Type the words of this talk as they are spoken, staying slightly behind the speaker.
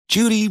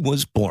Judy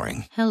was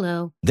boring.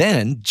 Hello.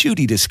 Then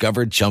Judy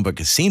discovered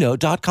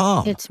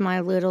ChumbaCasino.com. It's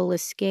my little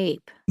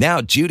escape. Now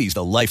Judy's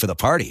the life of the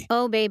party.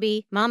 Oh,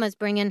 baby, mama's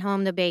bringing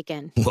home the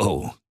bacon.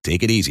 Whoa,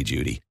 take it easy,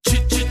 Judy.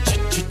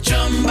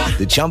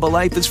 The Chumba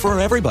life is for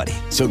everybody.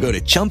 So go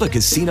to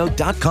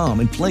ChumbaCasino.com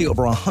and play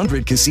over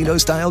 100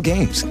 casino-style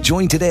games.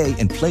 Join today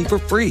and play for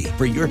free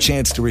for your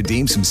chance to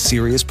redeem some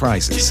serious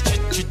prizes.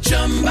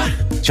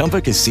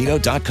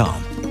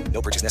 ChumbaCasino.com.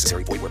 No purchase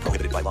necessary. Void where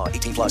prohibited by law.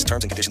 18 plus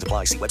terms and conditions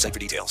apply. See website for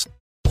details.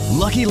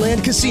 Lucky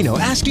Land Casino,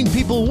 asking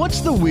people, what's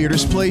the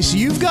weirdest place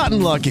you've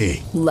gotten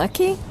lucky?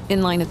 Lucky?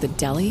 In line at the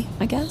deli,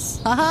 I guess?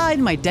 Aha,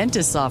 in my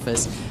dentist's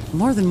office.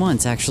 More than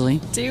once,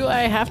 actually. Do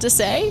I have to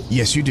say?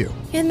 Yes, you do.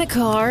 In the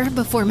car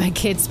before my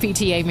kids'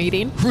 PTA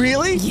meeting.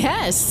 Really?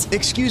 Yes.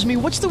 Excuse me,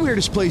 what's the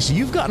weirdest place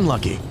you've gotten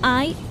lucky?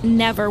 I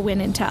never win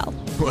and tell.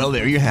 Well,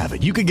 there you have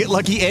it. You can get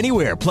lucky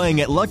anywhere,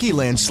 playing at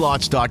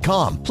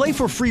LuckyLandSlots.com. Play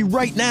for free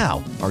right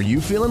now. Are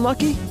you feeling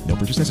lucky? No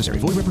purchase necessary.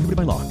 Void where prohibited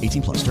by law.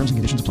 18 plus. Terms and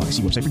conditions apply.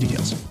 See website for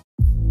details.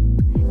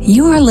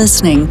 You are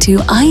listening to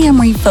I Am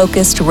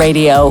Refocused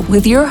Radio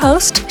with your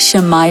host,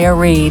 Shamaya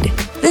Reed.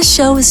 This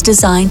show is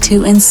designed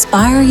to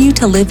inspire you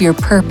to live your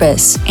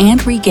purpose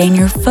and regain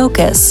your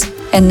focus.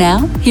 And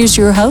now, here's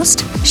your host,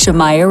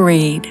 Shamaya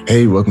Reed.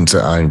 Hey, welcome to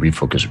I Am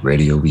Refocused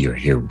Radio. We are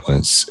here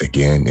once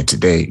again. And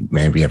today,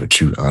 man, we have a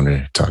true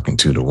honor talking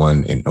to the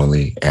one and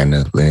only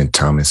Anna Lynn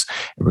Thomas.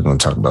 And we're going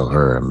to talk about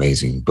her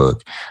amazing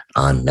book,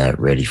 I'm Not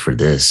Ready for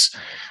This.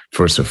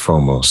 First and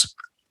foremost,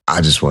 I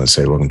just want to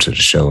say welcome to the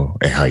show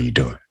and how you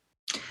doing?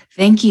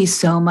 Thank you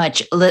so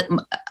much.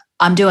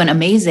 I'm doing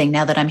amazing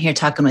now that I'm here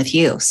talking with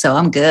you. So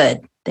I'm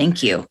good.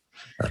 Thank you.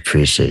 I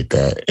appreciate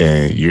that.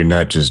 And you're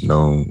not just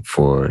known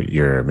for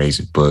your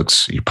amazing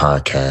books, your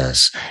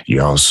podcasts.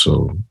 You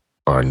also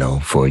are known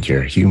for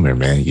your humor,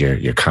 man,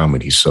 your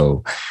comedy.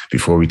 So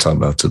before we talk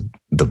about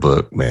the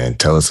book, man,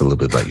 tell us a little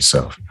bit about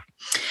yourself.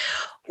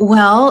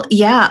 Well,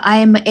 yeah,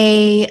 I'm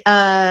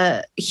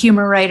a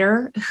humor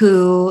writer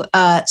who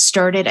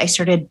started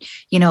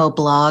a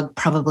blog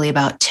probably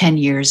about 10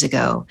 years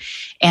ago.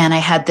 And I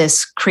had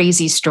this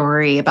crazy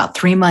story about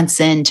 3 months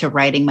into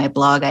writing my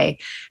blog. I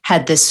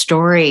had this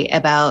story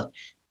about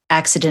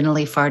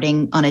accidentally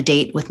farting on a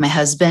date with my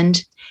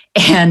husband.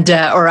 And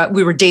or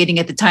we were dating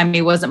at the time.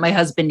 He wasn't my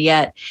husband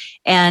yet.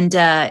 And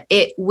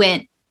it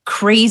went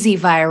crazy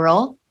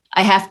viral.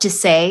 I have to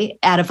say,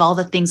 out of all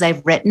the things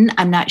I've written,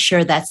 I'm not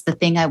sure that's the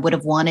thing I would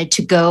have wanted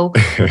to go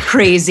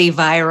crazy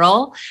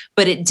viral,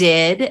 but it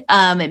did.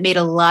 It made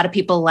a lot of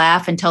people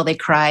laugh until they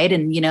cried.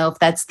 And, if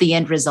that's the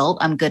end result,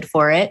 I'm good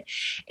for it.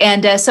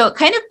 And so it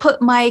kind of put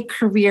my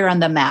career on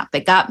the map.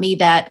 It got me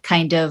that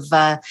kind of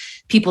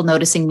people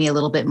noticing me a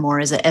little bit more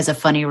as a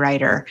funny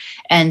writer.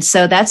 And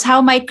so that's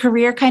how my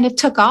career kind of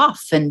took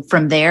off. And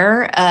from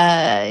there,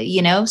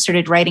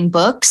 started writing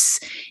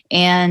books,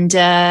 and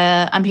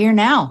I'm here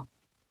now.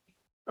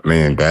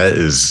 Man, that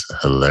is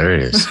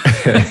hilarious.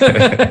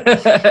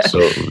 So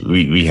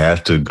we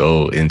have to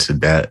go into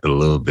that a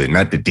little bit.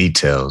 Not the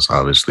details,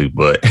 obviously,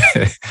 but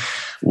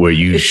were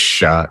you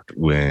shocked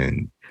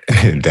when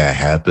that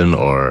happened,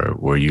 or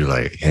were you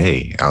like,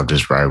 hey, I'll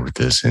just ride with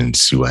this and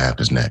see what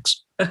happens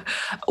next?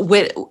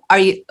 With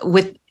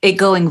it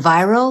going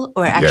viral,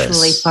 or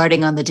actually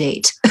farting on the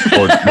date?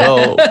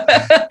 No,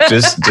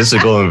 just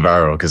it going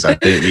viral, because I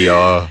think we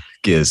all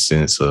get a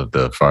sense of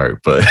the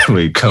fart, but when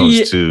it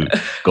comes to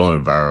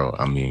going viral,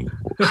 I mean,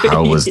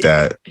 how was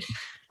that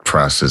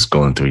process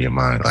going through your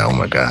mind? Like, oh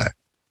my God.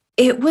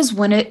 It's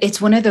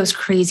one of those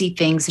crazy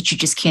things that you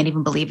just can't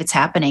even believe it's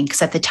happening.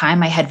 Because at the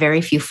time I had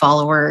very few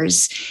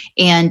followers,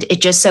 and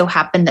it just so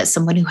happened that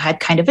someone who had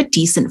kind of a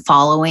decent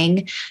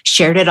following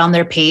shared it on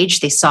their page.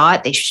 They saw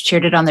it, they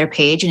shared it on their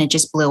page, and it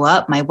just blew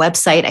up. My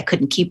website, I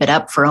couldn't keep it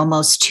up for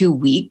almost 2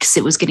 weeks.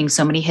 It was getting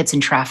so many hits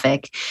and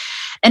traffic.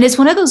 And it's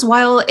one of those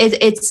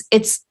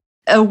it's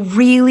a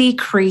really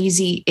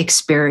crazy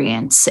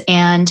experience.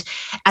 And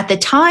at the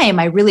time,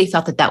 I really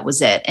thought that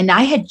was it. And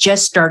I had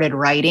just started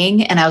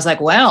writing, and I was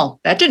like, well,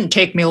 that didn't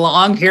take me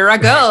long. Here I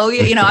go.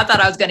 I thought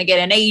I was going to get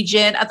an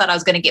agent. I thought I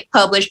was going to get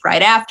published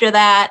right after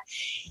that.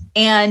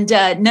 And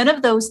none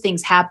of those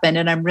things happened.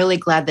 And I'm really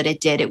glad that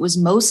it did. It was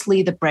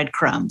mostly the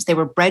breadcrumbs. They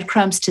were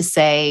breadcrumbs to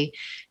say,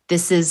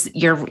 this is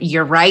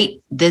you're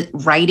right. The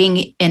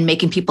writing and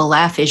making people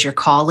laugh is your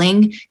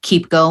calling.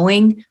 Keep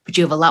going, but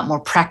you have a lot more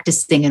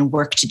practicing and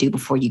work to do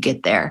before you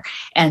get there.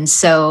 And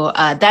so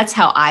that's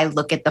how I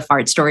look at the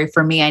fart story.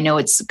 For me, I know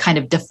it's kind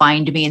of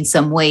defined me in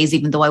some ways,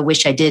 even though I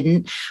wish I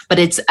didn't. But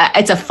it's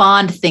a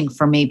fond thing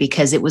for me,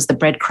 because it was the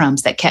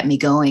breadcrumbs that kept me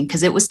going.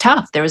 Because it was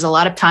tough. There was a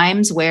lot of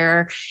times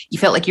where you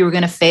felt like you were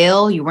going to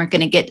fail.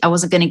 I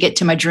wasn't going to get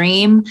to my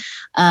dream.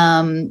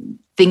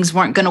 Things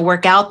weren't going to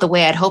work out the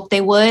way I'd hoped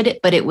they would,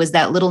 but it was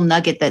that little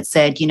nugget that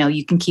said,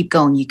 you can keep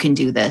going, you can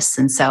do this.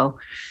 And so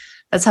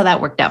that's how that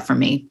worked out for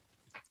me.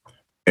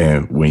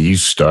 And when you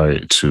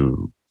started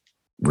to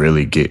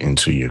really get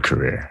into your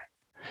career,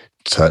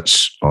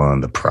 touch on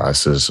the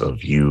process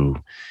of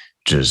you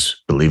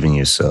just believing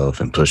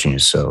yourself and pushing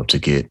yourself to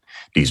get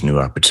these new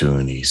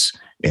opportunities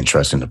and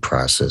trusting the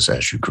process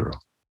as you grew.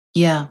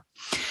 Yeah.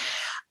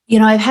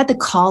 I've had the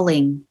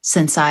calling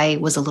since I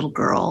was a little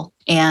girl.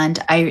 And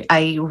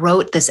I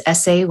wrote this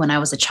essay when I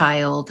was a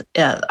child.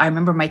 I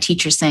remember my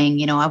teacher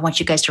saying, I want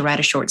you guys to write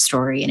a short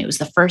story. And it was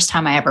the first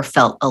time I ever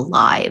felt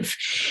alive.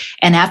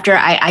 And after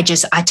I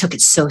took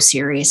it so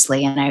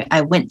seriously. And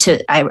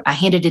I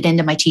handed it in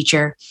to my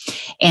teacher.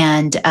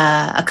 And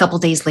a couple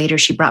of days later,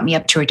 she brought me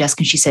up to her desk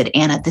and she said,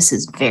 Anna, this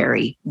is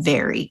very,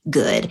 very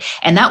good.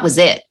 And that was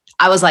it.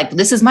 I was like,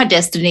 this is my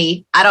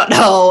destiny. I don't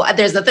know.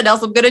 There's nothing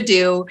else I'm going to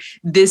do.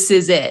 This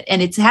is it. And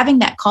it's having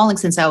that calling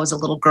since I was a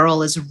little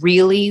girl is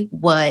really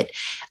what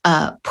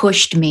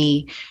pushed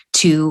me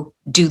to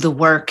do the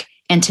work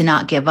and to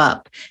not give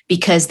up,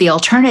 because the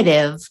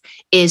alternative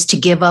is to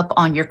give up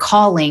on your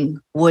calling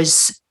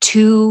was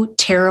too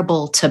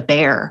terrible to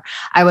bear.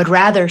 I would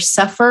rather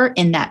suffer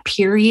in that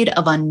period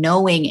of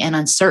unknowing and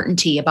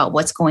uncertainty about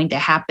what's going to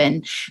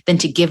happen than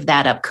to give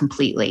that up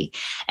completely.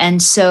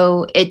 And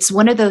so it's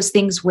one of those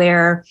things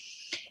where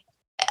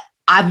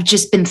I've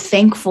just been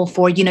thankful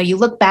for, you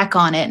look back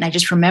on it and I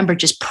just remember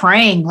just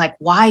praying, like,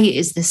 why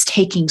is this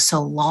taking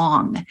so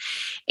long?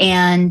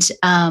 And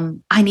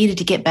I needed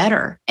to get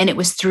better. And it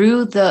was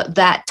through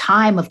that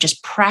time of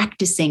just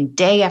practicing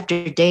day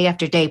after day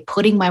after day,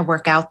 putting my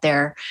work out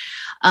there.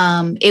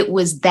 It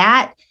was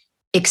that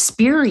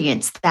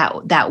experience,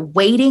 that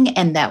waiting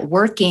and that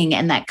working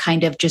and that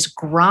kind of just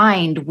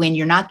grind when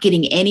you're not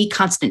getting any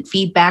constant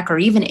feedback or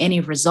even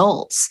any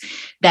results,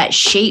 that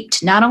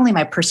shaped not only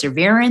my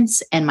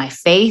perseverance and my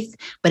faith,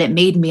 but it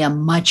made me a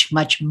much,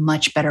 much,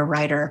 much better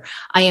writer.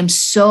 I am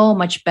so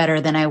much better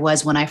than I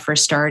was when I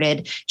first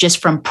started,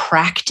 just from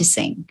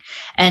practicing.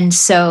 And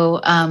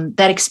so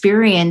that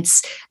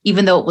experience,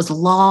 even though it was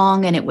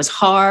long and it was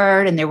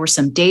hard, and there were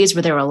some days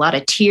where there were a lot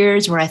of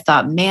tears where I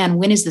thought, man,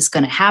 when is this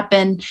going to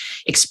happen?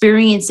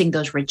 Experiencing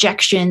those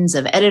rejections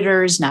of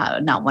editors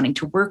not wanting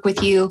to work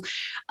with you.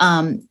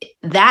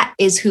 That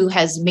is who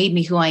has made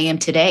me who I am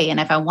today. And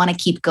if I want to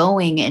keep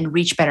going and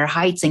reach better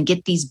heights and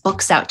get these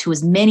books out to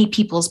as many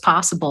people as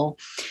possible,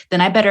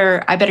 then I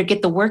better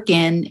get the work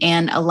in.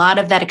 And a lot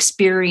of that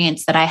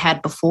experience that I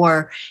had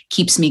before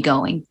keeps me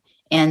going.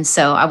 And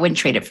so I wouldn't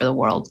trade it for the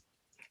world.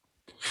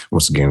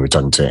 Once again, we're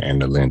talking to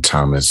Anna Lynn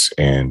Thomas,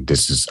 and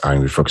this is I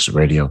Am Refocused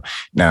Radio.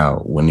 Now,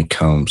 when it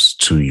comes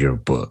to your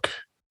book,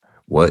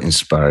 what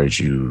inspired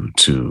you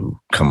to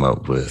come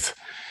up with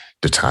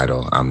the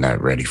title, I'm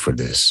Not Ready for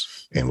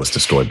This? And what's the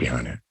story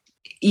behind it?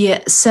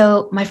 Yeah.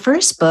 So my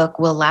first book,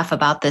 We'll Laugh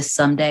About This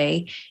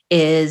Someday,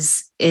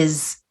 is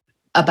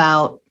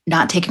about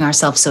not taking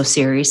ourselves so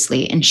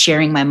seriously and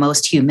sharing my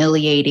most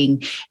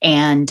humiliating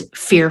and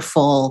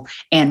fearful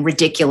and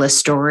ridiculous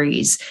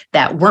stories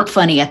that weren't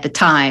funny at the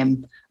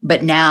time,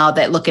 but now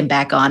that looking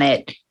back on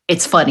it,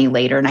 it's funny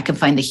later and I can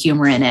find the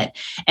humor in it.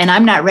 And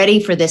I'm Not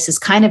Ready for This is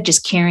kind of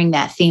just carrying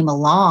that theme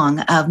along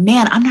of,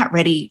 man, I'm not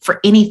ready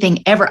for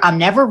anything ever. I'm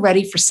never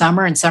ready for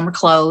summer and summer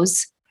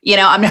clothes.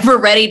 I'm never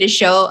ready to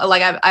show,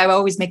 like I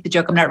always make the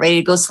joke, I'm not ready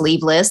to go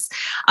sleeveless.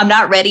 I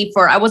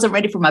wasn't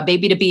ready for my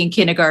baby to be in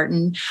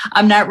kindergarten.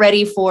 I'm not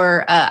ready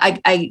for,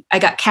 I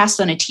got cast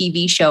on a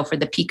TV show for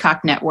the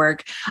Peacock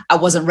Network. I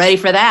wasn't ready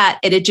for that.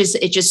 It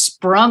just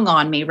sprung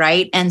on me,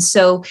 right? And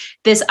so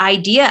this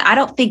idea, I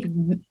don't think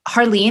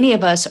hardly any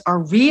of us are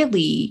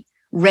really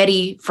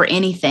ready for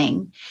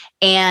anything.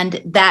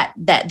 And that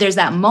there's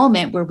that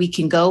moment where we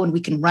can go and we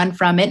can run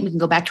from it and we can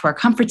go back to our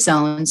comfort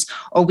zones,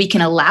 or we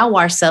can allow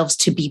ourselves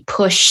to be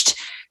pushed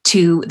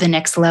to the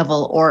next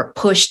level or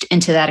pushed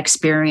into that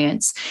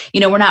experience.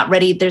 We're not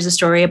ready. There's a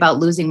story about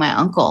losing my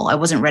uncle. I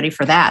wasn't ready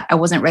for that. I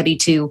wasn't ready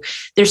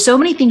there's so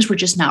many things we're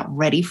just not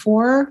ready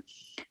for,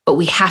 but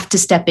we have to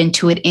step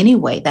into it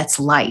anyway. That's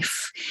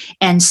life.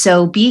 And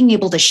so being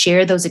able to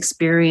share those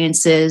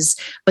experiences,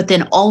 but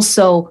then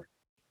also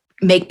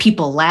make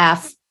people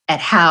laugh at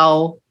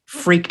how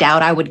freaked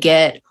out I would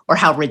get, or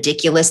how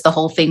ridiculous the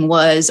whole thing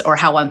was, or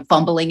how I'm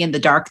fumbling in the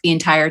dark the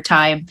entire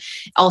time.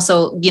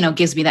 Also,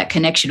 gives me that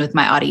connection with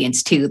my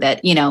audience too,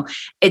 that,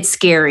 it's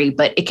scary,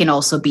 but it can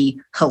also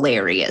be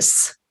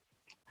hilarious.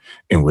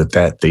 And with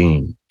that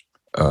theme,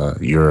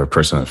 you're a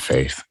person of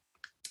faith,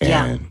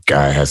 and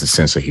God has a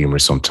sense of humor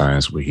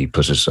sometimes where he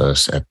pushes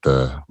us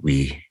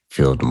we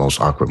feel the most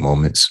awkward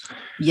moments.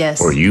 Yes.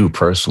 For you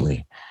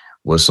personally,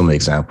 what's some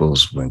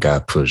examples when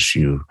God pushed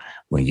you,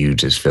 when you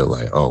just feel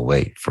like, oh,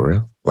 wait, for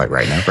real? Like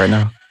right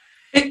now?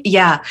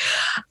 Yeah.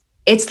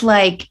 It's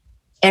like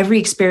every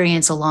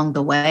experience along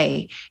the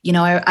way.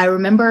 I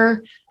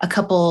remember a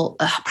couple,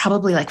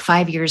 probably like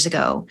 5 years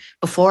ago,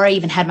 before I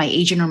even had my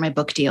agent or my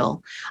book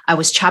deal, I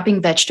was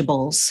chopping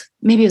vegetables.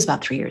 Maybe it was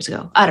about 3 years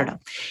ago. I don't know.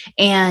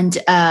 And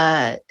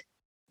I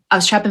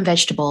was chopping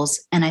vegetables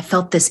and I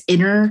felt this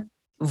inner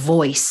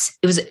voice.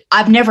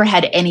 I've never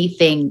had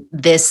anything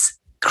this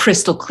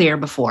crystal clear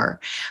before,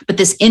 but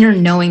this inner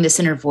knowing, this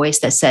inner voice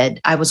that said,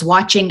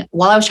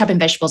 while I was chopping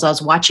vegetables, I was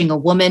watching a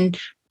woman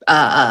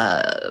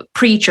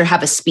preach or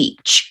have a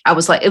speech. I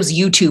was like, it was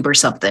YouTube or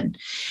something.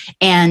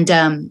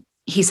 And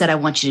he said, I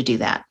want you to do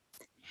that.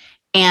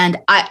 And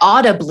I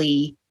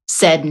audibly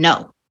said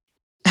no.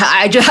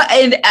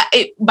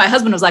 My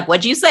husband was like,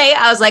 what'd you say?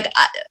 I was like,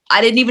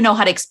 I didn't even know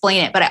how to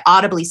explain it, but I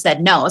audibly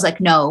said no. I was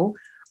like, no,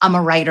 I'm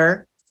a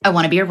writer. I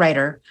want to be a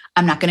writer.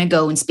 I'm not going to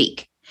go and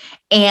speak.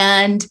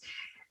 And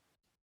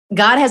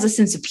God has a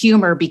sense of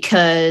humor,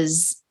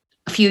 because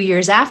a few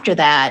years after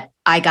that,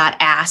 I got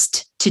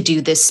asked to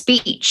do this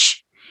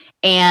speech.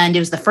 And it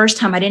was the first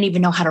time I didn't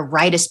even know how to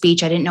write a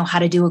speech. I didn't know how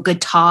to do a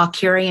good talk.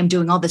 Here I am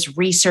doing all this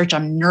research.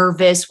 I'm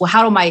nervous. Well,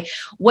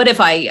 what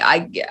if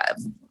I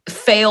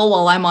fail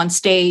while I'm on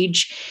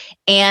stage?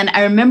 And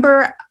I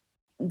remember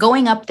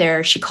going up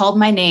there, she called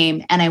my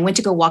name, and I went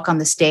to go walk on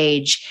the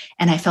stage,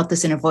 and I felt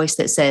this inner voice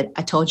that said,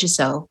 I told you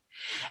so.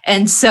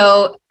 And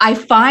so I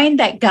find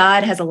that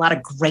God has a lot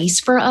of grace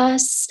for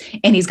us,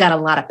 and he's got a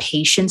lot of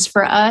patience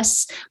for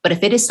us. But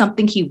if it is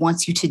something he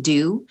wants you to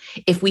do,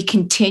 if we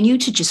continue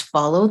to just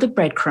follow the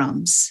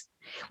breadcrumbs,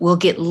 we'll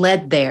get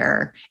led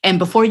there. And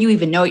before you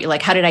even know it, you're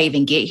like, how did I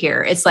even get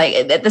here? It's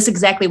like, that's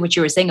exactly what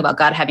you were saying about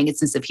God having a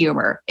sense of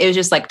humor. It was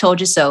just like, told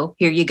you so,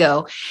 here you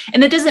go.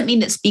 And that doesn't mean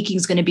that speaking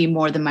is going to be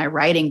more than my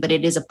writing, but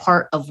it is a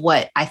part of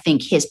what I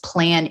think his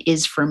plan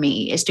is for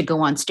me, is to go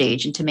on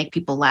stage and to make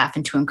people laugh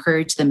and to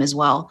encourage them as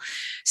well.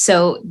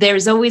 So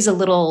there's always a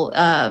little,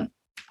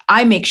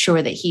 I make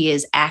sure that he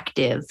is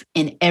active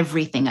in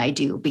everything I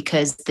do,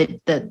 because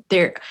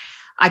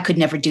I could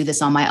never do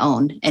this on my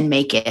own and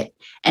make it.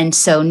 And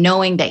so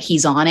knowing that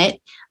he's on it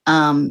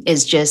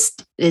is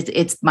just,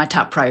 it's my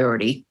top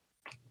priority.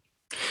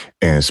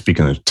 And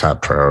speaking of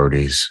top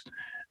priorities,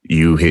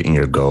 you hitting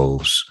your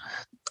goals.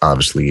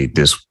 Obviously,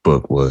 this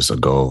book was a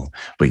goal,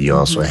 but you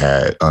also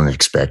had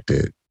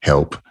unexpected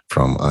help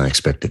from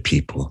unexpected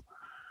people.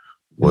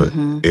 What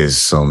is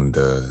some of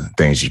the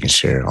things you can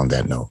share on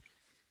that note?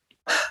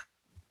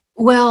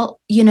 Well,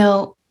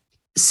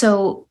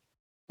 so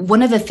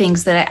one of the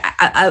things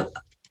that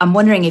I'm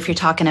wondering if you're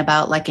talking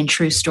about, like in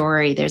True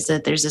Story, there's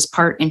this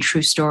part in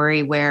True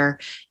Story where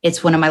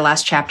it's one of my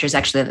last chapters.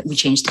 Actually, we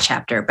changed the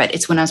chapter, but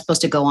it's when I'm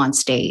supposed to go on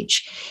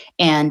stage,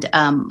 and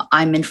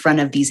I'm in front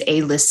of these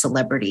A-list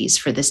celebrities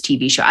for this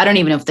TV show. I don't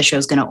even know if the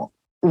show's going to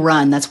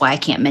run. That's why I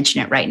can't mention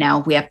it right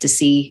now. We have to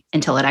see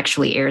until it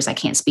actually airs. I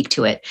can't speak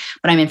to it,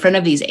 but I'm in front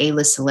of these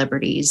A-list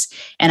celebrities,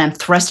 and I'm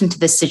thrust into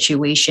this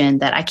situation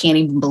that I can't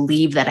even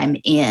believe that I'm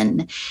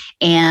in.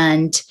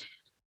 And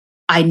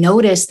I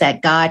noticed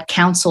that God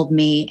counseled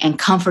me and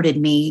comforted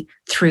me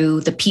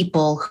through the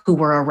people who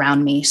were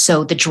around me.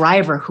 So the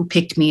driver who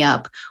picked me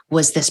up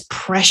was this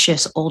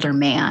precious older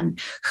man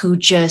who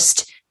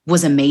just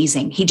was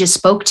amazing. He just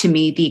spoke to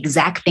me the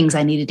exact things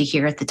I needed to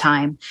hear at the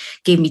time,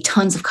 gave me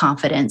tons of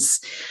confidence.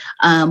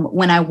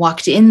 When I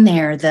walked in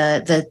there,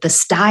 the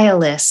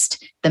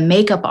stylist, the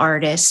makeup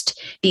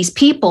artist, these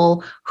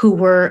people who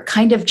were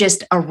kind of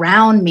just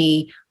around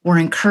me were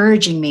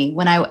encouraging me.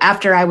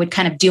 After I would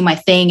kind of do my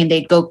thing and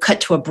they'd go cut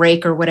to a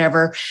break or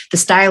whatever, the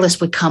stylist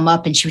would come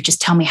up and she would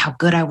just tell me how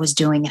good I was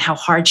doing and how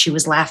hard she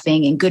was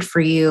laughing and good for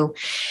you.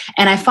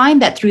 And I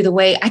find that through the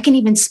way I can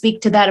even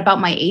speak to that about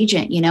my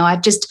agent.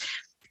 I've just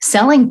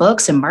selling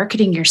books and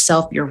marketing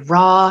yourself. You're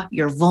raw,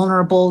 you're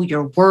vulnerable,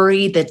 you're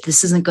worried that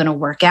this isn't going to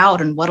work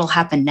out and what'll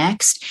happen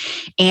next.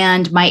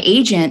 And my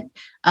agent,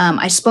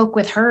 I spoke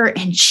with her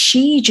and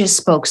she just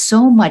spoke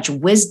so much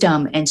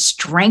wisdom and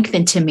strength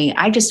into me.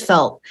 I just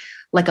felt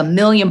like $1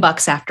 million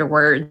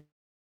afterwards,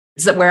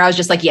 where I was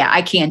just like, yeah,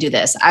 I can do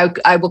this.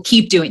 I will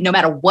keep doing, no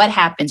matter what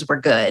happens, we're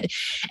good.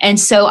 And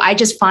so I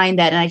just find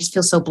that, and I just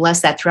feel so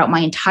blessed that throughout my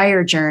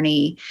entire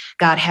journey,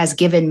 God has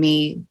given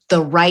me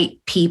the right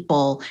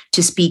people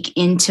to speak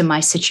into my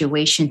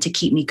situation, to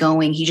keep me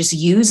going. He just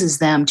uses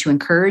them to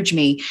encourage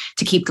me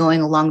to keep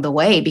going along the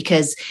way,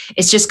 because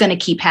it's just going to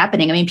keep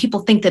happening. I mean,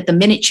 people think that the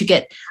minute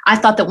I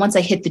thought that once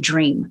I hit the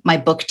dream, my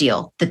book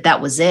deal,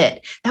 that was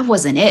it. That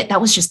wasn't it.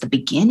 That was just the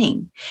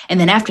beginning. And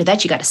then after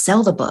that, you got to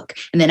sell the book.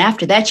 And then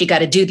after that, you got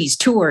to do these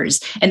tours.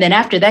 And then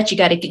after that, you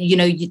got to,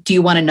 do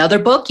you want another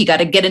book? You got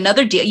to get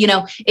another deal.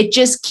 It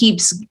just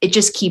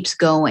keeps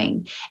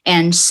going.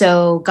 And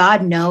so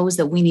God knows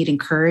that we need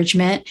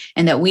encouragement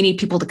and that we need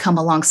people to come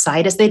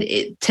alongside us,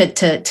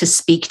 to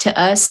speak to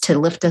us, to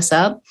lift us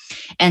up.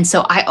 And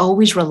so I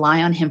always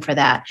rely on him for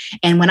that.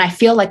 And when I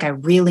feel like I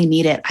really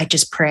need it, I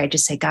just pray. I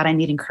just say, God, I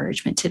need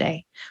encouragement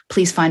today.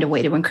 Please find a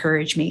way to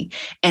encourage me.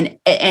 And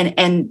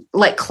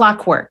like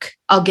clockwork,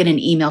 I'll get an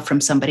email from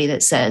somebody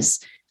that says,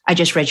 I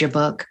just read your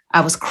book.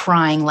 I was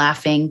crying,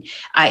 laughing.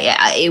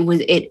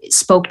 It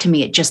spoke to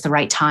me at just the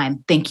right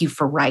time. Thank you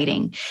for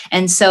writing.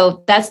 And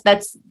so that's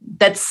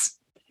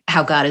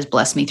how God has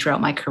blessed me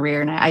throughout my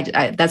career. And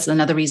I that's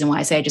another reason why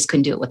I say I just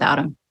couldn't do it without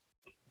him.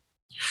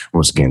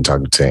 Once again,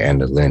 talking to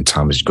Andalynn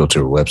Thomas. You go to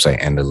her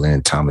website,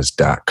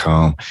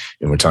 andalynnthomas.com.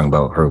 And we're talking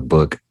about her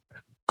book,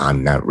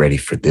 I'm Not Ready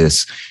for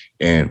This.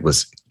 And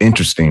what's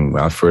interesting,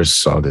 when I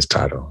first saw this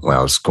title, when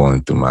I was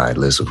going through my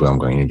list of who I'm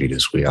going to interview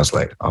this week, I was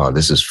like, oh,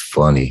 this is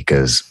funny,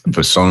 because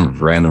for some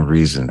random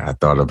reason, I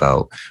thought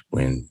about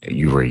when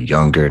you were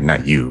younger,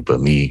 not you,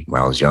 but me,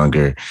 when I was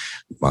younger,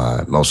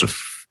 my most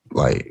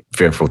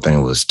fearful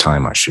thing was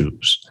tying my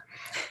shoes.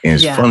 And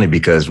it's funny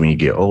because when you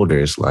get older,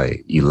 it's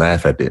like you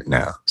laugh at it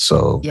now.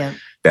 So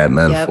that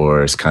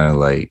metaphor is kind of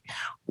like,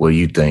 what do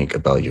you think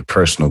about your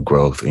personal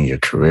growth in your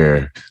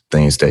career,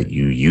 things that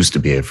you used to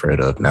be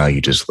afraid of? Now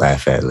you just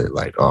laugh at it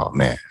like, oh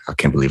man, I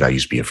can't believe I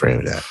used to be afraid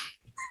of that.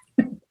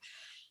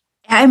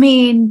 I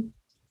mean,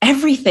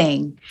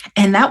 everything.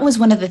 And that was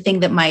one of the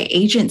things that my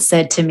agent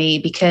said to me,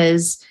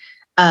 because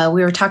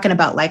we were talking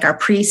about like our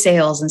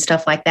pre-sales and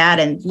stuff like that,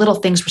 and little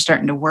things were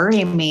starting to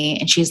worry me.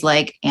 And she's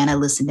like, Anna,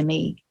 listen to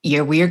me.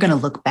 We are going to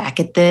look back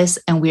at this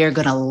and we are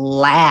going to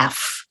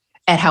laugh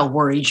at how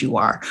worried you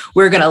are.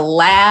 We're going to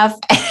laugh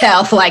at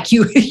how like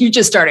you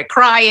just started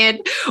crying.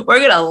 We're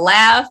going to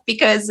laugh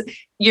because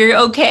you're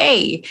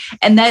okay.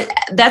 And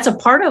that's a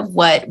part of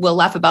what We'll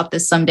Laugh About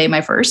This Someday,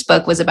 my first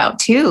book, was about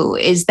too,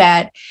 is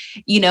that,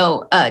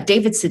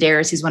 David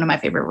Sedaris, he's one of my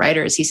favorite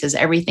writers. He says,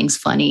 everything's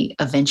funny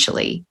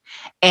eventually.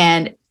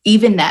 And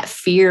even that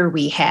fear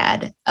we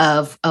had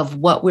of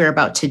what we're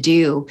about to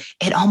do,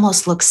 it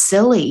almost looks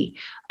silly.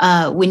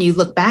 When you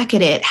look back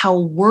at it, how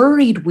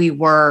worried we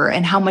were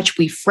and how much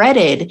we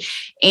fretted.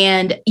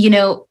 And,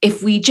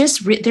 if we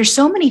just, there's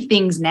so many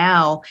things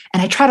now,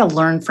 and I try to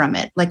learn from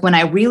it. Like when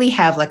I really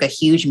have like a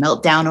huge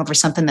meltdown over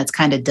something that's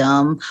kind of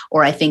dumb,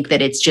 or I think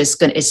that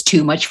it's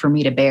too much for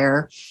me to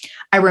bear,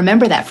 I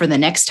remember that for the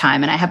next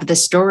time. And I have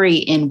this story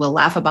in We'll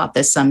Laugh About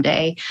This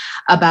Someday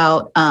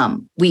about,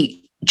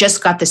 we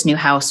just got this new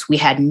house. We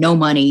had no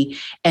money.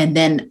 And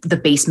then the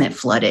basement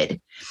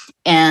flooded.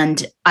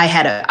 And I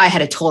had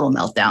a total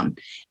meltdown,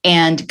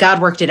 and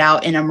God worked it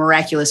out in a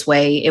miraculous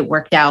way. It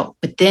worked out.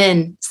 But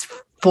then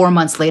 4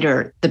 months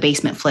later, the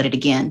basement flooded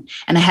again.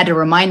 And I had to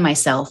remind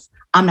myself,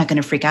 I'm not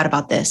going to freak out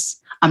about this.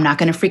 I'm not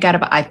going to freak out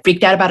about, I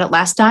freaked out about it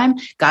last time.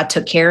 God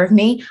took care of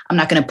me. I'm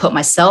not going to put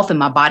myself and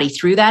my body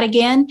through that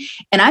again.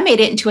 And I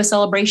made it into a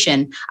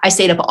celebration. I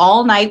stayed up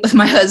all night with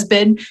my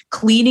husband,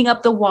 cleaning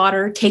up the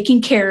water,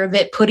 taking care of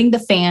it, putting the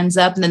fans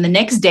up. And then the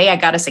next day I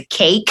got us a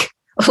cake.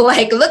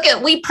 Like,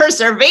 we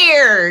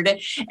persevered,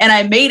 and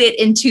I made it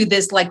into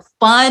this like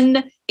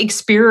fun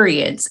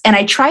experience. And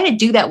I try to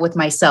do that with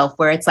myself,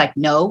 where it's like,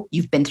 no,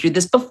 you've been through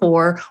this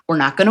before. We're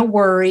not going to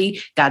worry.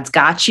 God's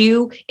got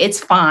you. It's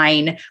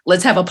fine.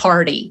 Let's have a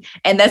party.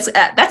 And that's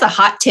a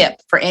hot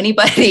tip for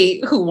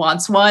anybody who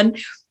wants one.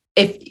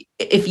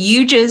 If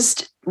you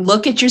just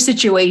look at your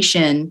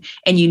situation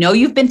and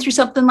you've been through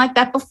something like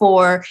that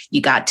before,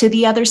 you got to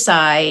the other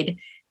side.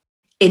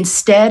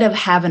 Instead of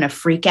having a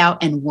freak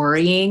out and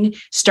worrying,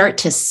 start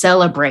to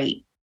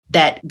celebrate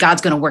that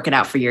God's going to work it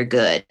out for your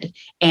good,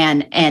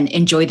 and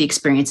enjoy the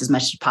experience as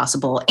much as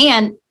possible.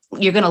 And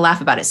you're going to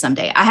laugh about it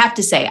someday. I have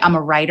to say, I'm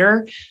a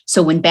writer.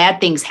 So when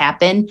bad things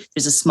happen,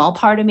 there's a small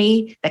part of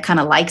me that kind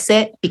of likes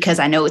it, because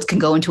I know it can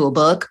go into a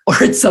book, or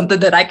it's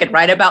something that I could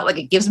write about. Like,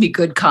 it gives me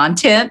good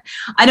content.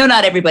 I know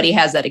not everybody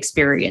has that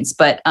experience,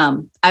 but I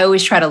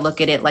always try to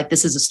look at it like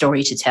this is a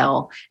story to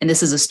tell, and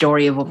this is a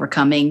story of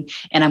overcoming.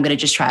 And I'm going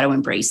to just try to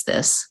embrace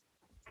this.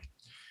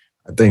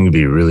 I think it'd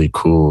be really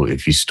cool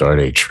if you start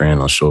a trend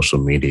on social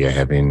media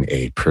having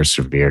a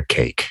persevere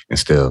cake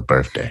instead of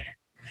birthday.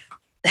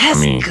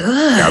 That's good.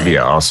 That'd be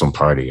an awesome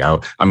party.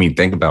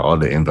 Think about all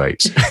the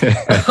invites.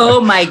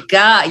 Oh my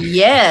God.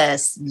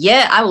 Yes.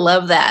 Yeah. I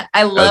love that.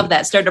 I love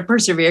that. Start a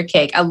persevere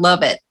cake. I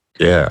love it.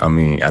 Yeah.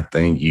 I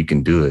think you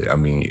can do it.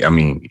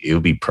 It'll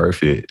be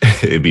perfect.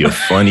 It'd be a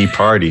funny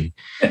party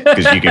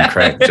because you can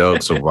crack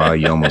jokes of why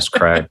you almost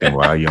cracked and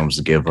why you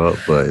almost give up.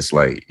 But it's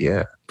like,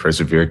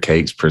 persevere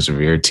cakes,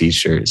 persevere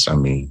t-shirts. I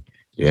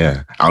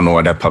don't know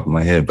why that popped in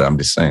my head, but I'm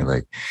just saying,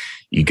 like,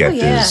 you got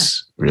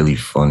this really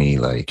funny,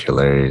 like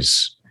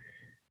hilarious,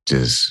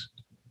 just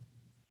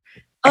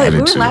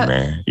attitude,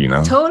 man.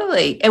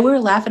 Totally. And we were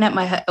laughing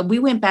at we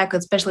went back,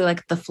 especially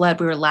like the flood.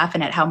 We were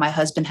laughing at how my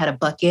husband had a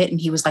bucket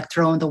and he was like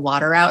throwing the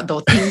water out.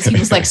 The things he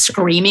was like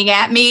screaming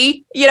at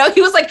me. He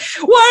was like,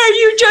 "Why are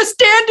you just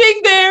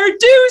standing there?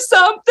 Do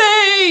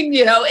something!"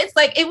 It's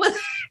like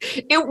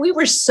we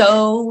were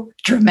so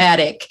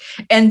dramatic.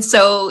 And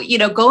so,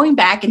 going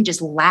back and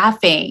just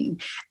laughing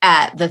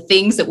at the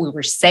things that we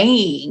were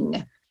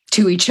saying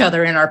to each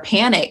other in our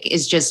panic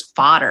is just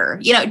fodder.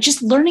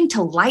 Just learning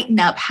to lighten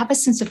up, have a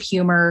sense of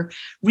humor,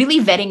 really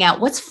vetting out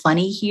what's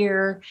funny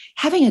here,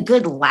 having a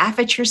good laugh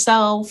at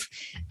yourself.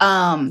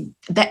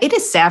 That it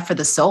is sad for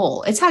the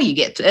soul. It's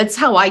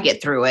how I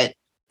get through it.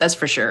 That's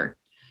for sure.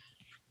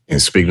 And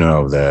speaking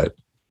of that,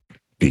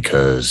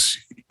 because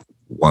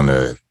want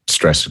to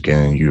stress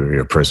again, you're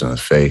a person of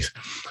faith.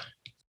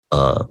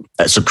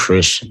 As a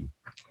Christian,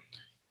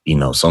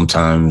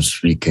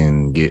 sometimes we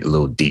can get a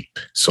little deep,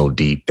 so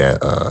deep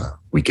that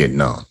we get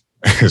numb.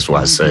 That's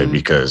why I say,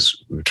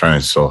 because we're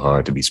trying so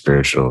hard to be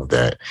spiritual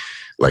that,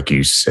 like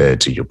you said,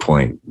 to your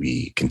point,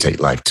 we can take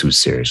life too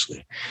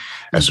seriously.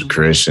 As a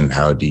Christian,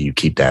 how do you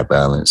keep that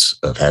balance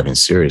of having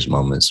serious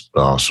moments,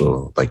 but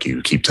also, like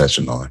you keep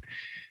touching on,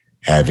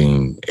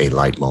 having a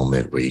light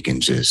moment where you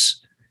can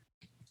just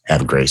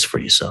have grace for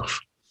yourself?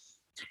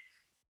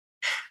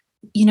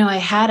 I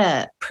had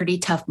a pretty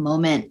tough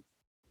moment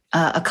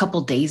a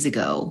couple days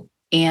ago,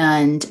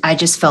 and I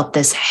just felt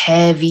this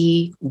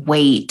heavy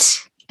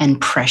weight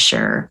and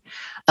pressure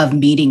of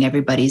meeting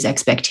everybody's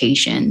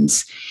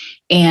expectations.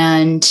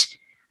 And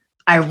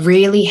I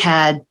really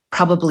had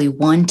probably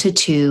 1 to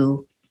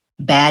 2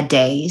 bad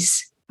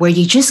days where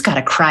you just got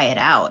to cry it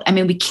out. I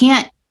mean, we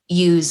can't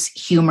use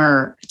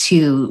humor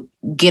to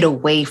get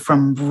away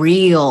from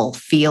real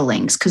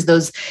feelings, because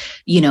those,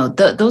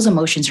 those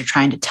emotions are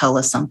trying to tell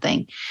us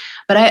something.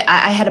 But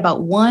I had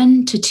about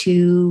 1 to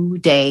 2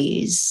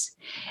 days.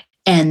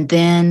 And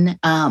then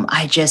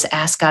I just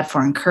asked God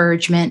for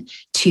encouragement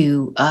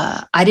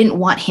I didn't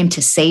want him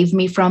to save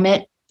me from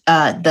it,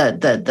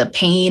 the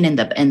pain and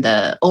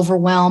the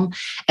overwhelm,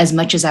 as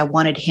much as I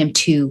wanted him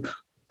to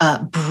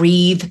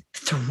breathe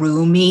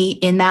through me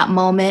in that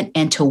moment,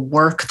 and to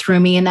work through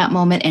me in that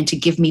moment, and to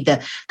give me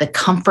the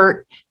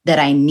comfort that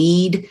I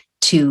need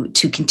to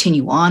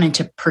continue on and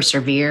to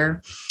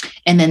persevere.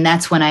 And then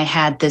that's when I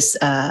had this,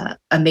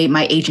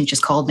 my agent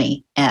just called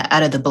me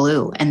out of the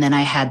blue. And then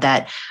I had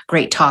that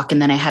great talk.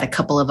 And then I had a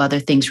couple of other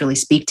things really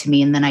speak to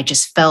me. And then I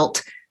just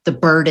felt the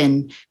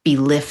burden be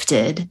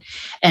lifted.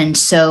 And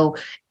so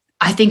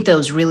I think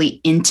those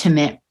really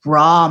intimate,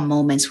 raw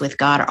moments with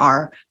God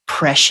are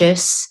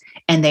precious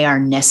and they are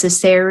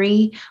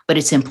necessary, but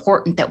it's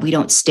important that we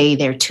don't stay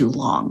there too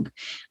long.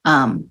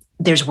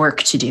 There's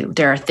work to do.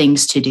 There are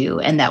things to do.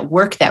 And that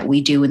work that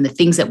we do and the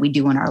things that we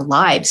do in our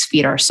lives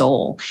feed our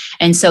soul.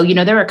 And so,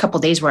 there were a couple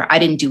of days where I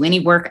didn't do any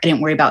work. I didn't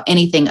worry about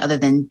anything other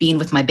than being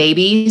with my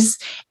babies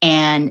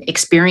and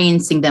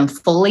experiencing them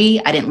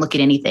fully. I didn't look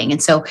at anything.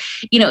 And so,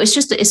 it's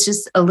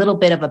just a little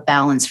bit of a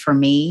balance for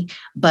me.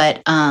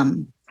 But I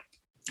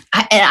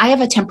have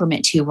a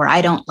temperament too, where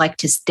I don't like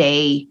to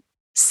stay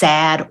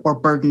sad or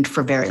burdened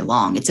for very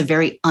long. It's a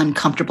very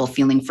uncomfortable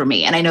feeling for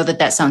me. And I know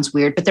that sounds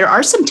weird, but there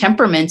are some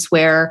temperaments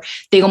where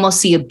they almost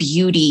see a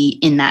beauty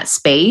in that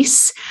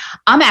space.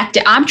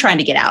 I'm trying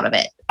to get out of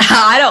it.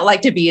 I don't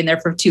like to be in there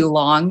for too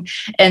long.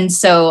 And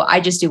so I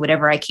just do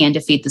whatever I can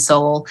to feed the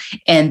soul.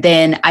 And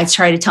then I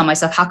try to tell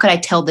myself, how could I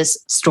tell this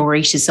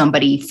story to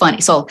somebody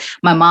funny? So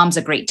my mom's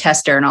a great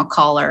tester, and I'll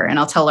call her and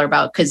I'll tell her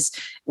about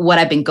what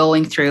I've been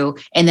going through.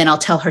 And then I'll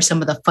tell her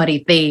some of the funny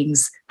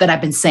things that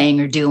I've been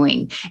saying or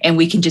doing. And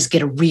we can just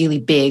get a really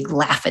big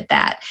laugh at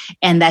that.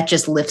 And that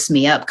just lifts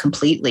me up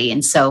completely.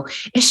 And so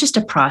it's just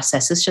a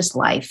process. It's just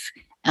life.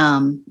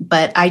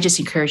 But I just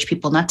encourage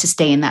people not to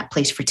stay in that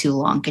place for too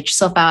long. Get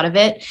yourself out of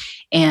it,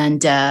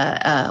 and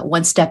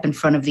one step in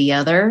front of the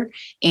other,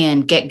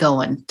 and get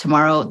going.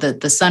 Tomorrow,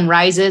 the sun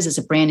rises. It's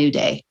a brand new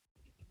day.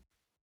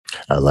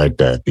 I like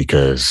that,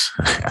 because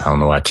I don't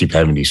know, I keep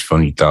having these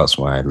funny thoughts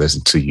when I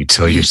listen to you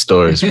tell your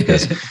stories,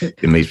 because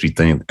it makes me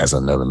think, as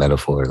another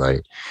metaphor,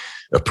 like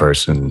a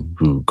person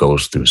who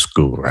goes through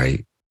school,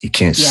 right? You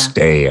can't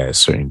stay at a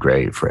certain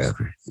grade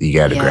forever. You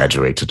got to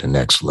graduate to the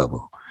next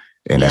level.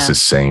 And that's the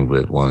same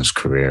with one's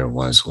career,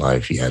 one's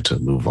life. You have to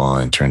move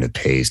on, turn the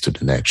page to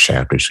the next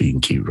chapter so you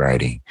can keep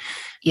writing.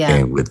 Yeah.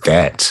 And with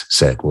that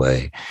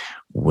segue,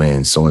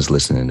 when someone's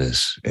listening to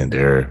this and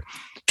they're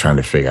trying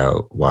to figure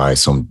out why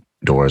some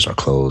doors are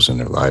closed in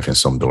their life and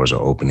some doors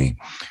are opening,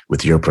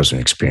 with your personal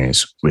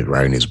experience with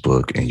writing this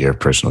book and your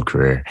personal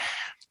career,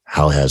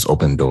 how has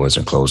open doors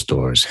and closed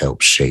doors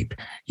helped shape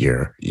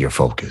your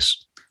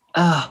focus?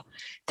 Oh,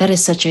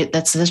 that's such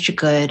a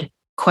good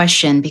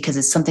question, because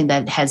it's something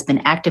that has been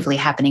actively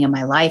happening in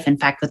my life. In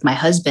fact, with my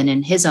husband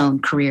and his own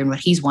career and what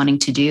he's wanting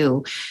to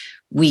do,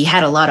 we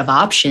had a lot of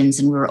options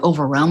and we were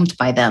overwhelmed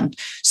by them.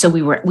 So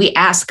we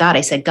asked God,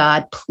 I said,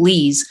 God,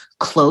 please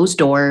close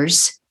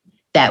doors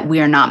that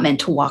we are not meant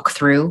to walk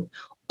through,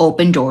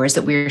 open doors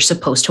that we're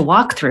supposed to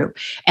walk through.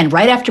 And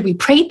right after we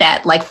prayed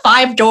that, like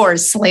 5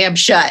 doors slammed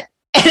shut.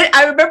 And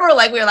I remember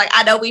we were like,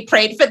 I know we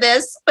prayed for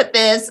this, but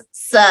this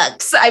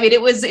sucks. I mean,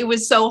 it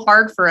was so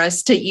hard for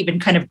us to even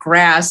kind of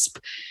grasp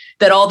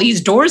that all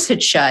these doors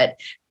had shut.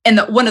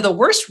 And one of the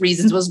worst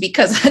reasons was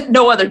because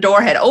no other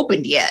door had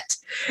opened yet.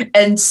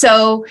 And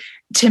so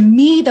to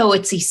me, though,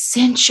 it's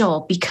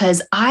essential,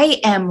 because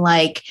I am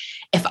like,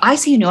 if I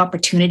see a new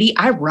opportunity,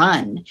 I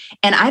run,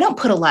 and I don't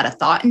put a lot of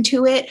thought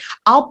into it.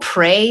 I'll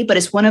pray, but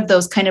it's one of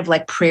those kind of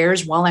like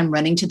prayers while I'm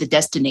running to the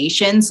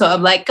destination. So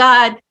I'm like,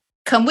 God,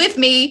 come with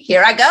me.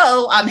 Here I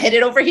go. I'm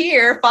headed over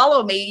here.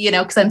 Follow me,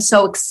 because I'm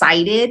so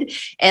excited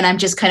and I'm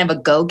just kind of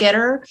a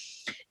go-getter.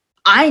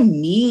 I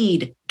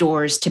need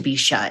doors to be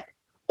shut,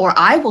 or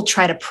I will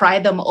try to pry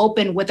them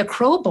open with a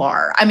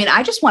crowbar. I mean,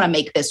 I just want to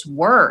make this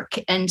work.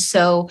 And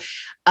so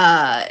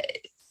I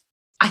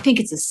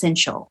think it's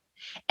essential.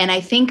 And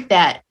I think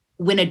that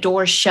when a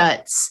door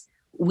shuts,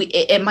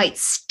 it might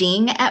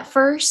sting at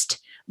first,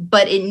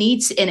 but it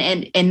needs,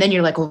 and then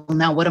you're like, well,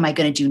 now what am I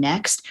going to do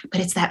next?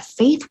 But it's that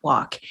faith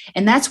walk.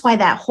 And that's why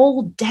that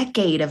whole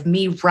decade of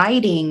me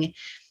writing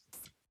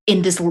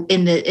in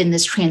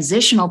this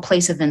transitional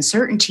place of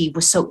uncertainty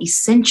was so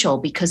essential,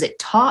 because it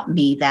taught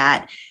me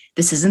that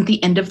this isn't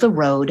the end of the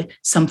road.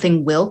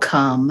 Something will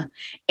come.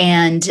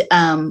 And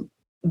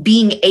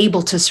being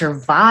able to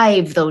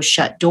survive those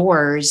shut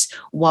doors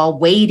while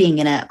waiting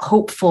in a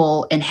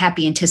hopeful and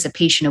happy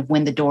anticipation of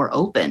when the door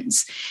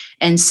opens.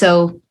 And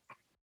so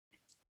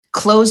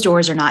closed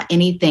doors are not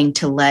anything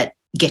to let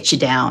get you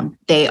down.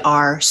 They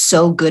are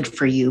so good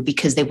for you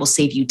because they will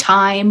save you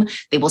time.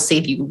 They will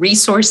save you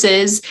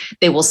resources.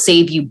 They will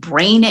save you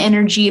brain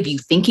energy of you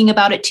thinking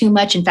about it too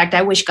much. In fact,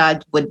 I wish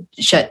God would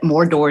shut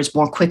more doors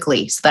more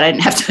quickly so that I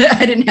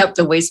didn't have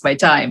to waste my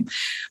time.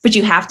 But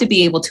you have to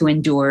be able to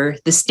endure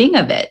the sting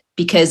of it,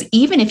 because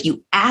even if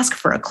you ask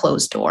for a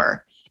closed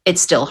door, it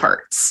still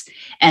hurts.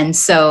 And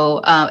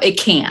so it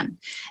can.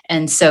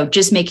 And so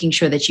just making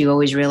sure that you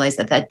always realize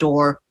that that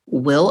door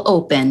will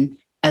open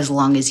as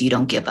long as you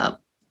don't give up.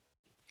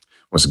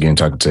 Once again,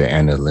 talking to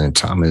Anna Lynn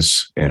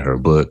Thomas in her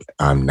book,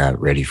 I'm Not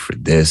Ready for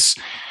This.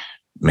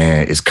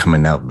 Man, it's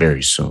coming out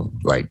very soon,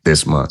 like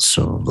this month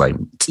soon, like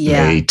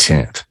May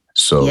 10th.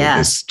 So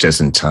it's just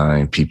in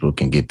time. People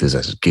can get this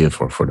as a gift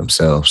or for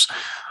themselves.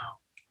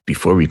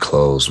 Before we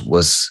close,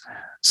 what's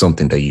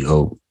something that you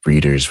hope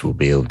readers will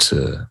be able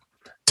to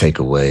take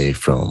away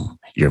from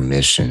your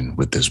mission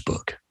with this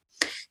book?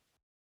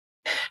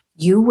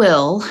 You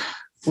will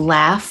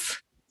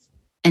laugh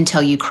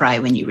until you cry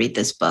when you read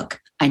this book.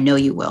 I know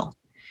you will.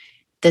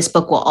 This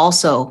book will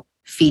also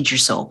feed your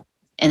soul,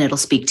 and it'll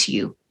speak to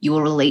you. You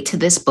will relate to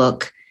this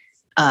book.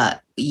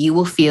 You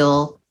will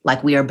feel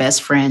like we are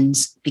best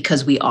friends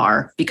because we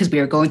are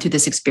going through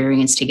this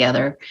experience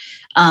together.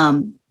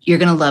 You're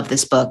going to love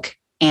this book.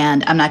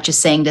 And I'm not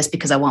just saying this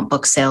because I want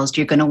book sales.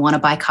 You're going to want to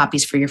buy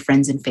copies for your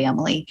friends and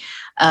family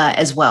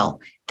as well.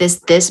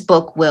 This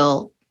book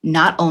will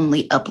not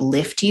only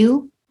uplift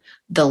you,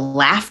 the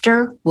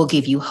laughter will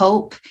give you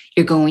hope.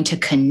 You're going to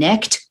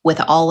connect with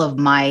all of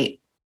my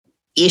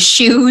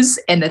issues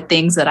and the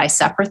things that I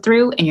suffer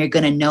through, and you're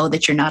going to know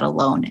that you're not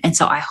alone. And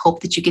so I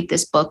hope that you get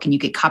this book and you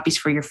get copies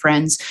for your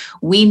friends.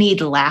 We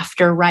need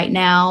laughter right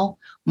now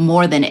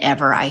more than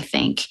ever, I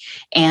think.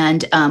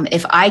 And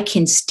if I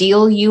can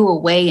steal you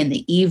away in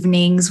the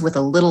evenings with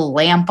a little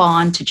lamp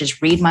on to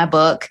just read my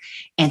book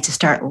and to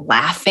start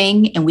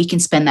laughing, and we can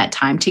spend that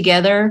time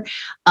together,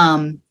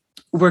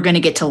 we're going to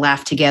get to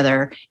laugh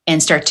together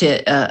and start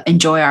to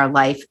enjoy our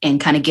life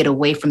and kind of get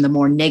away from the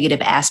more negative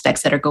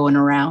aspects that are going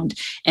around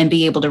and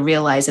be able to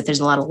realize that there's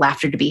a lot of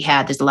laughter to be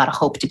had. There's a lot of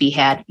hope to be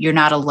had. You're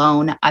not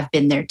alone. I've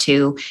been there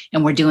too.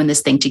 And we're doing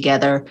this thing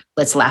together.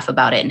 Let's laugh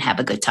about it and have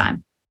a good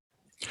time.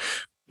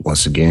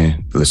 Once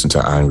again, listen to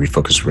I Am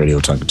Refocused Radio,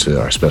 talking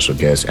to our special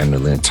guest, Anna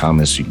Lynn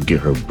Thomas. You can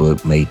get her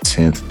book May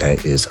 10th.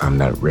 That is I'm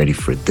Not Ready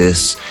for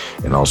This.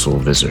 And also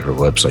visit her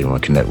website. You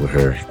want to connect with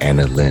her,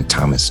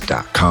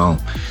 AnnaLynnThomas.com.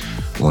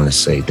 I want to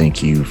say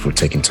thank you for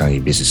taking time in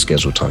your busy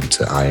schedule talking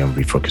to I Am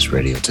Refocused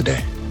Radio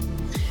today.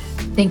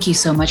 Thank you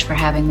so much for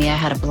having me. I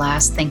had a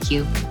blast. Thank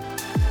you.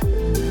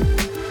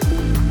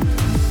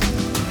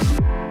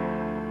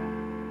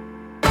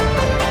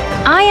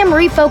 I Am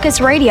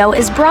Refocused Radio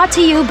is brought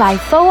to you by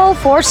Pho-Oh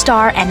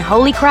 4-Star and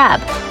Holy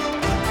Crab.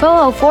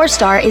 Pho-Oh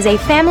 4-Star is a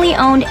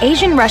family-owned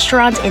Asian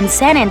restaurant in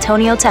San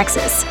Antonio,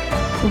 Texas.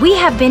 We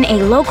have been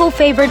a local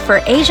favorite for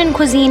Asian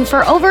cuisine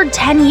for over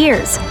 10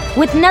 years.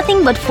 With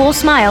nothing but full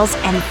smiles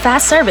and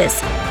fast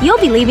service, you'll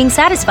be leaving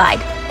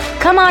satisfied.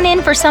 Come on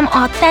in for some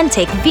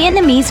authentic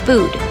Vietnamese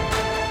food.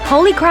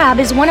 Holy Crab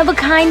is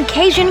one-of-a-kind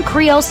Cajun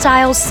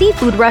Creole-style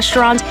seafood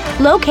restaurant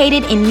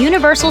located in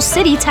Universal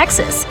City,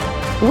 Texas.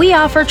 We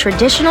offer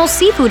traditional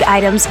seafood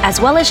items as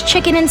well as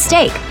chicken and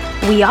steak.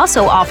 We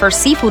also offer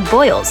seafood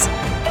boils.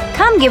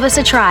 Come give us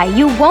a try.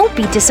 You won't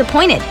be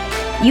disappointed.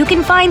 You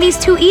can find these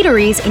two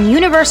eateries in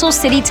Universal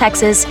City,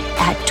 Texas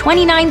at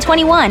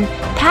 2921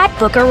 Pat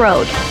Booker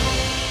Road.